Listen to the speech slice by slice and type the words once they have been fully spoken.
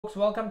Folks,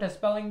 welcome to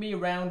Spelling Bee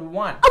Round 1.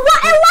 11!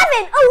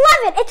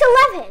 It's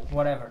 11!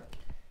 Whatever.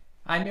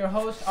 I'm your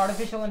host,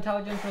 artificial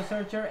intelligence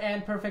researcher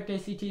and perfect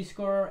ACT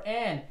scorer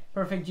and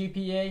perfect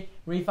GPA,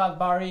 Rifat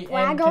Bari.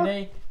 And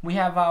today we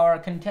have our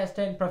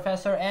contestant,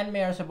 Professor and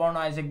Mayor Suborno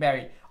Isaac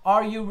Barry.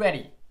 Are you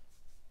ready?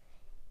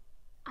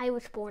 I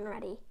was born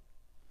ready.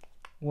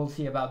 We'll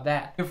see about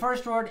that. Your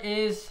first word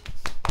is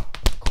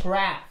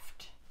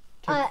craft.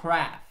 To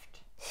craft.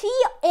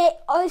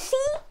 C-R-A-F-T.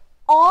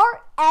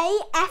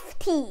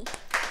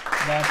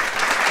 That's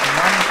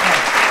one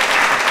point.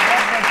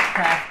 What does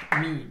craft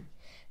mean?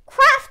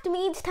 Craft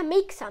means to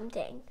make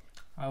something.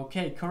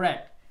 Okay,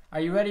 correct. Are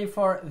you ready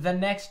for the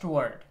next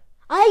word?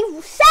 I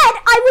said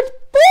I was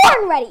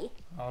born ready.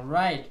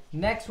 Alright.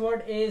 Next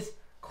word is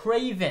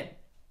craven.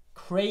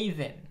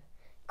 Craven.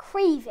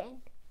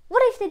 Craven.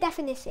 What is the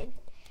definition?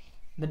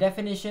 The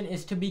definition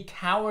is to be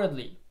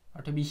cowardly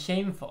or to be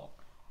shameful.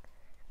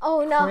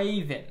 Oh no.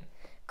 Craven.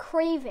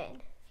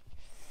 Craven.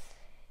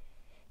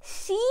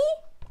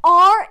 C-R-A-V-E-N.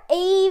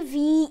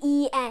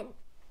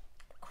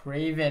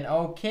 Craven.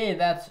 Okay,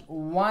 that's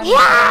one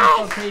yes!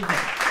 point for craven.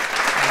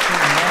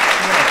 Okay,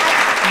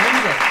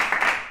 next word.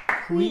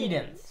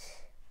 Credence.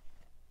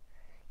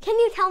 Can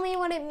you tell me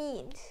what it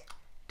means?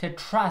 To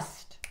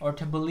trust or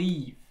to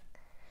believe.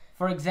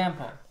 For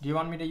example, do you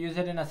want me to use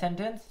it in a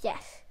sentence?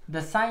 Yes.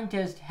 The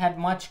scientist had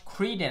much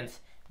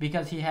credence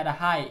because he had a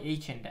high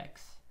H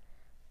index.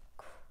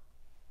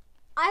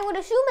 I would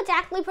assume it's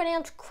actually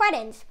pronounced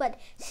credence, but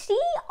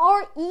C-R-E-D-E-N-C-E.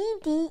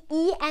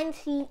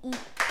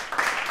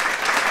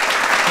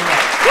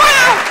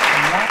 Wow!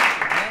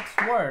 Next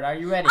word, are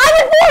you ready? I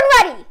was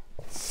born ready!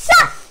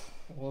 Sus!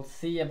 We'll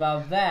see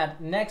about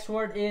that. Next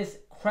word is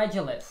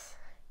credulous.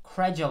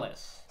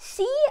 Credulous.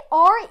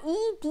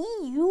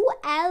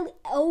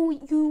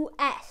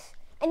 C-R-E-D-U-L-O-U-S.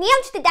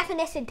 Announce the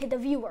definition to the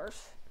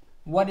viewers.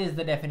 What is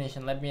the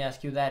definition? Let me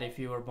ask you that if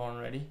you were born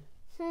ready.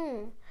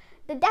 The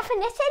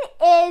definition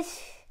is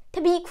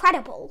to be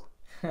credible.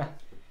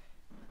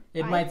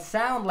 It might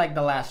sound like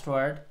the last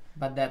word,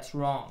 but that's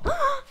wrong.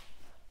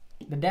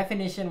 The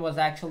definition was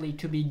actually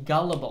to be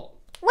gullible.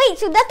 Wait,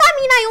 so does that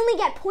mean I only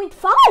get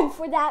 0.5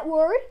 for that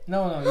word?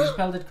 No, you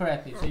spelled it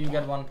correctly, so you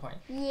get 1 point.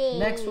 Yay.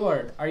 Next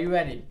word, are you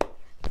ready?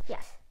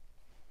 Yes.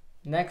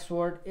 Next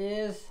word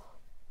is,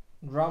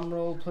 drum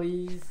roll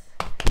please.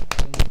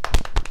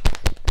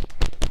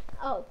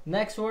 Oh.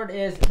 Next word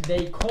is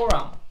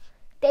decorum.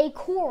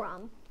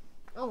 Decorum.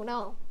 Oh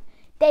no.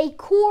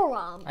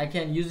 Decorum. I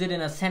can use it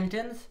in a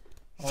sentence.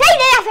 Say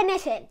the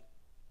definition.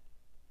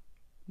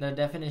 The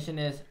definition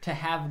is to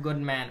have good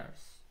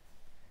manners.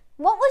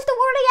 What was the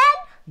word again?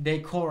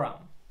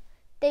 Decorum.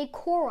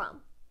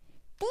 Decorum.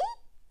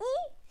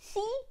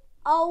 D-E-C-O-R-U-M.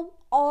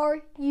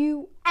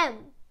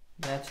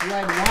 That's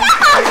right.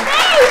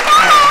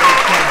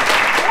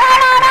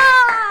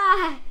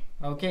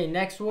 No. Okay,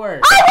 next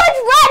word. I was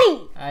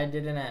ready. I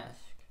didn't ask.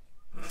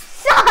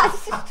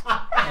 Sus.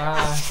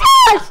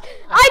 Sus.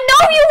 I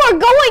know you were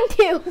going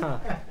to.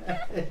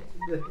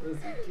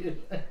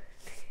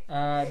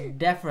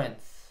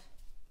 Deference.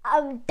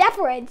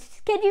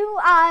 Deference. Can you,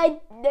 I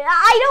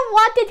don't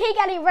want to take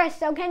any risks,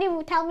 so can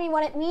you tell me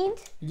what it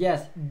means?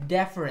 Yes,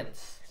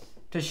 deference.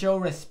 To show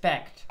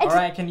respect. Or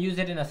I can use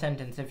it in a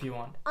sentence if you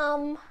want.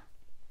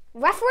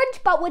 Reference,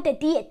 but with a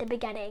D at the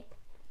beginning.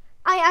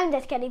 I'm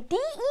just kidding.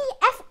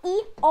 D-E-F-E-R-E-N-C-E.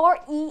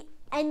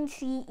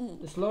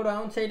 Slow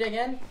down, say it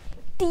again.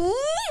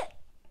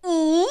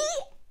 D-E-N,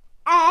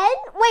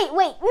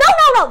 wait,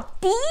 no.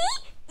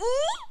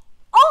 D-E-R.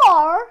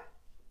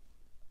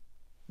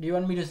 Do you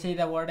want me to say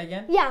that word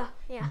again? Yeah.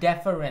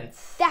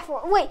 Deference.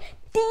 Wait,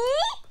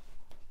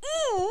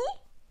 D-E-F-E-R-E-N-C-E.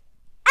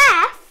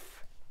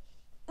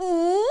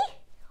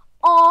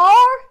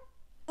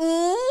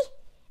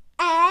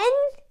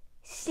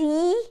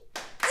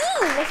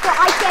 So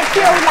I can't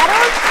hear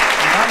letters.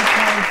 1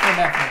 point for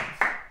deference.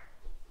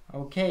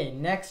 Okay,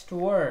 next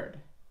word.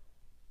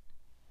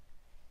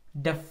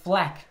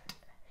 Deflect.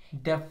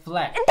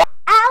 Deflect.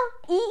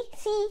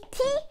 L-E-C-T,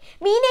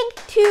 meaning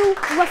to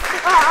like,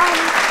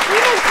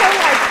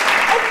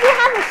 if you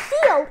have a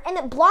shield and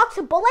it blocks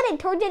a bullet and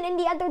turns it in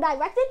the other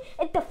direction,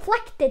 it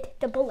deflected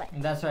the bullet.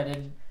 That's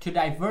right. To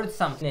divert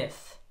something.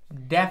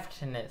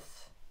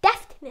 Deftness.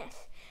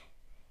 Deftness.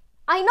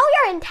 I know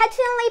you're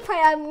intentionally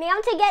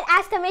pronouncing it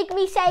as to make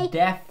me say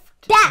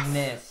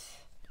deftness.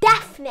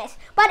 Deafness,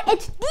 but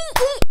it's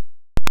D-E.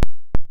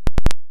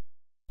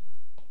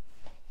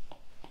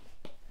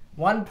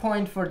 1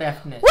 point for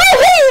deafness.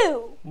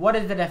 Woohoo! What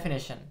is the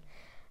definition?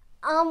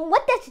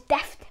 What does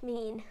deft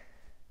mean?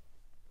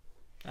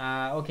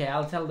 Okay,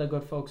 I'll tell the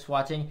good folks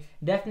watching.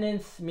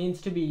 Deftness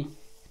means to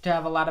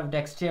have a lot of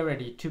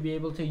dexterity, to be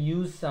able to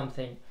use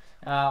something,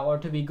 or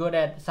to be good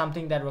at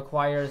something that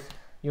requires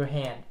your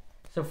hand.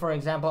 So, for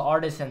example,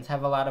 artisans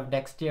have a lot of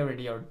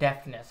dexterity or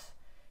deftness.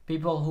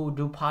 People who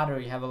do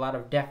pottery have a lot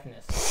of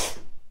deftness.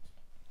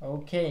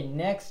 Okay,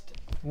 next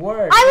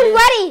word. I was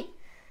ready.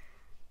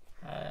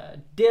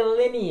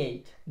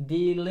 Delineate.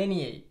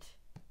 Delineate.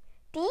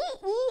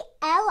 D-E-L-I-N-E-A.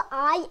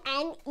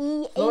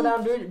 Slow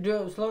down,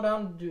 slow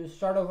down,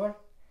 start over.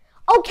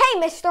 Okay,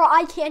 mister,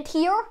 I can't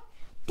hear.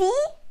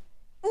 D-E-L-I-N-E-A-T-E,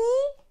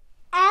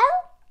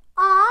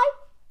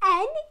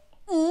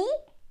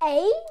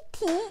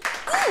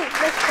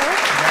 mister.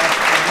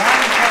 That's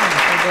 1 point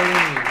for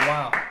delineate.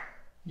 Wow.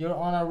 You're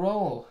on a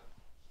roll.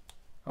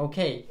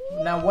 Okay,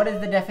 now what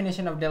is the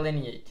definition of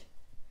delineate?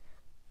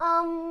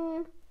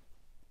 To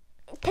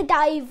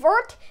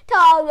divert,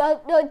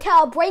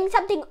 to bring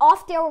something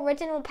off their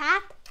original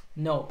path?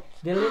 No,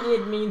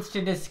 delineate means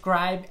to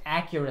describe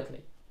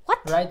accurately. What?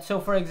 Right? So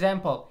for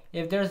example,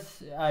 if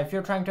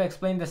you're trying to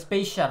explain the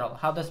space shuttle,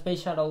 how the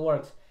space shuttle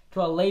works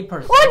to a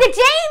layperson. Or the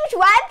James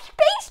Webb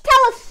Space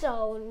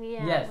Telescope.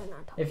 Yeah, Yes.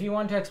 If you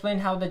want to explain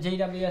how the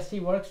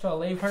JWST works to a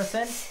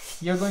layperson,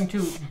 you're going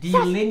to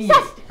delineate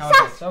how it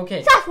works.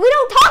 Okay. Seth, we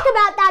don't talk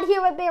about that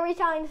here at Berry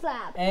Science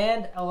Lab.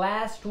 And a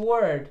last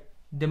word,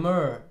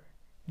 demur.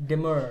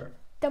 Demur.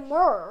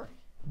 Demur.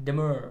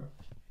 Demur.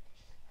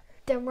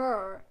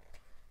 Demur.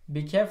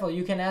 Be careful,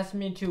 you can ask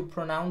me to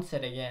pronounce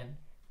it again.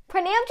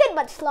 Pronounce it,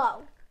 but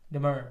slow.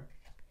 Demur.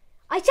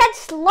 I said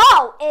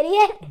slow,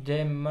 idiot.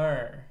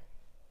 Demur.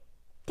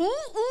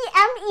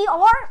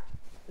 D-E-M-E-R?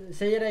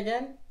 Say it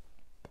again.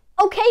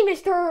 Okay,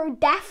 Mr.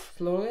 Deaf.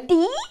 Slowly.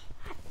 D-E-M-E-R.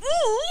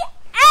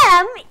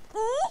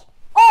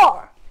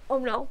 Oh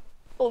no.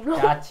 Oh no.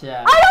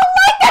 Gotcha. I don't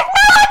like this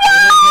It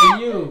is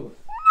melody! a U,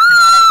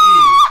 not an E.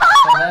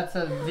 So that's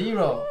a 0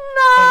 for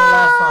the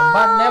last one.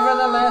 But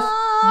nevertheless,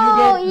 you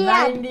get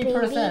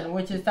 90%,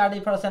 which is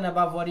 30%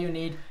 above what you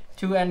need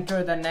to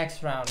enter the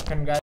next round.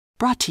 Congrats.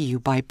 Brought to you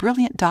by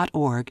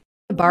Brilliant.org.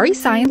 Bari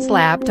Science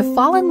Lab to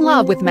fall in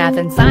love with math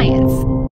and science.